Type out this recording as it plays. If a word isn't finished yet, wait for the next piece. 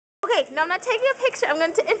Okay, no, I'm not taking a picture. I'm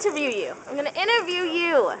going to interview you. I'm going to interview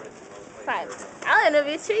you. Fine. I'll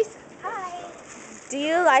interview Teresa. Hi. Do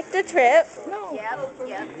you like the trip? No.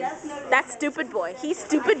 Yep. That's stupid boy. He's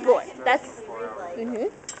stupid boy. That's.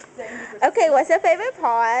 Okay, what's your favorite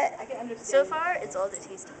part? So far, it's all the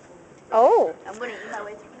tasty. Oh. I'm gonna eat my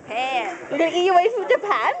way through Japan. You're going to eat your way through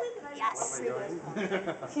Japan? Yes.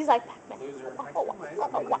 She's like Pac-Man.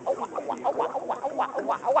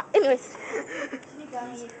 Anyways.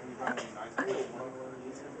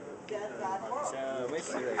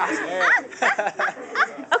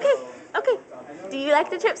 Okay. Do you like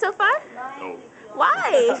the trip so far? No.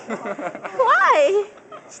 Why? Why?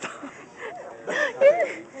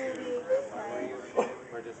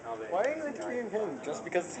 Why are you interviewing him? Just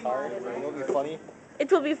because it's hard? It'll be funny? It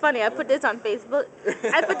will be funny. I put this on Facebook.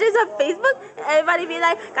 Everybody be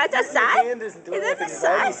like, guys, a sign? Is this a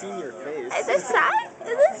sign? I've seen your face. Is this sign?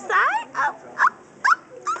 Is this sign?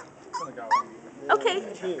 Okay.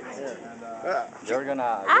 You're losing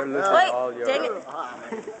all your... Dang it.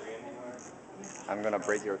 I'm gonna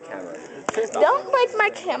break your camera. Don't break my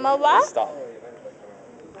camera. Stop.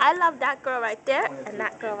 I love that girl right there and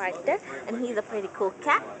that girl right there. And he's a pretty cool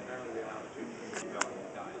cat.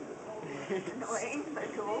 Annoying, but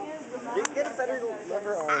cool. Get a better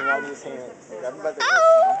lever arm around his hand.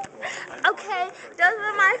 Oh! Okay, those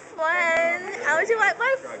were my friends. How would you like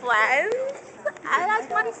my friends? I like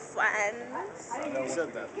my friends. You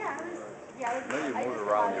said that. No, you move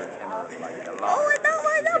around your camera like a lot. Oh, those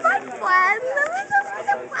were my friends. Those were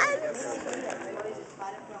my friends.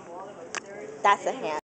 That's a hand.